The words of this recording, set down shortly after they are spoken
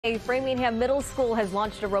A Framingham Middle School has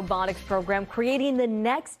launched a robotics program creating the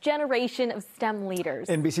next generation of STEM leaders.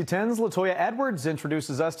 NBC 10's Latoya Edwards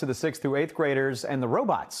introduces us to the 6th through 8th graders and the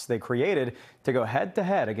robots they created to go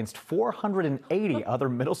head-to-head against 480 other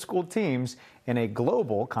middle school teams in a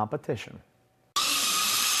global competition.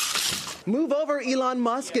 Move over, Elon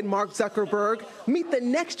Musk and Mark Zuckerberg. Meet the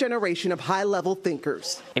next generation of high-level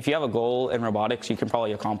thinkers. If you have a goal in robotics, you can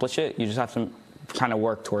probably accomplish it. You just have to kind of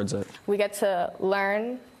work towards it. We get to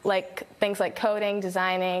learn things like coding,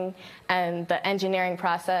 designing, and the engineering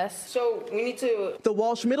process. So we need to... The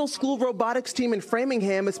Walsh Middle School robotics team in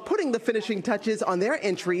Framingham is putting the finishing touches on their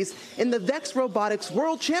entries in the Robotics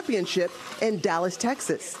World Championship in Dallas,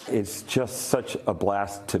 Texas. It's just such a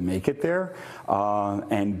blast to make it there,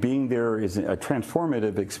 and being there is a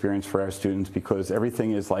transformative experience for our students because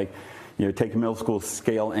everything is like, you know, take a middle school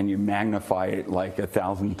scale and you magnify it like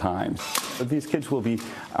 1,000 times. These kids will be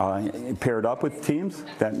paired up with teams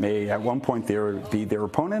that may at one point be their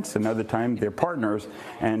opponents, another time their partners,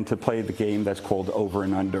 and to play the game that's called over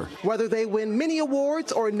and under. Whether they win many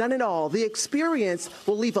awards or none at all, the experience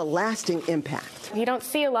will leave a lasting impact. You don't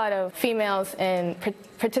see a lot of females in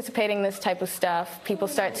participating in this type of stuff. People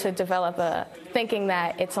start to develop a thinking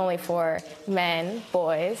that it's only for men,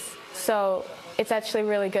 boys. So it's actually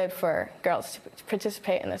really good for girls to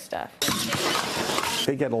participate in this stuff.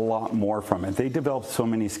 They get a lot more from it. They develop so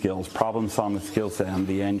many skills, problem-solving skills on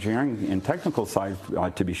the engineering and technical side,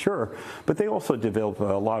 to be sure, but they also develop a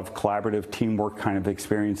lot of collaborative teamwork kind of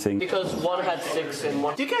experiencing. Because one had 6 and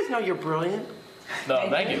one. Do you guys know you're brilliant? No,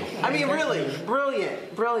 thank you. I mean, really,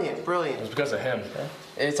 brilliant, brilliant, brilliant. It's because of him.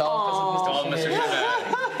 It's all because of Mr.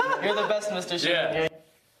 Mr. You're the best, Mr. Schumann. Yeah.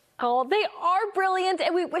 Oh, they are brilliant,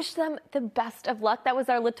 and we wish them the best of luck. That was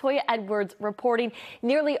our Latoya Edwards reporting.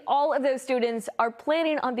 Nearly all of those students are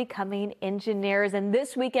planning on becoming engineers, and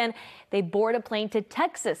this weekend they board a plane to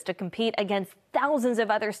Texas to compete against thousands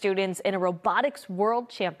of other students in a Robotics World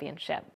Championship.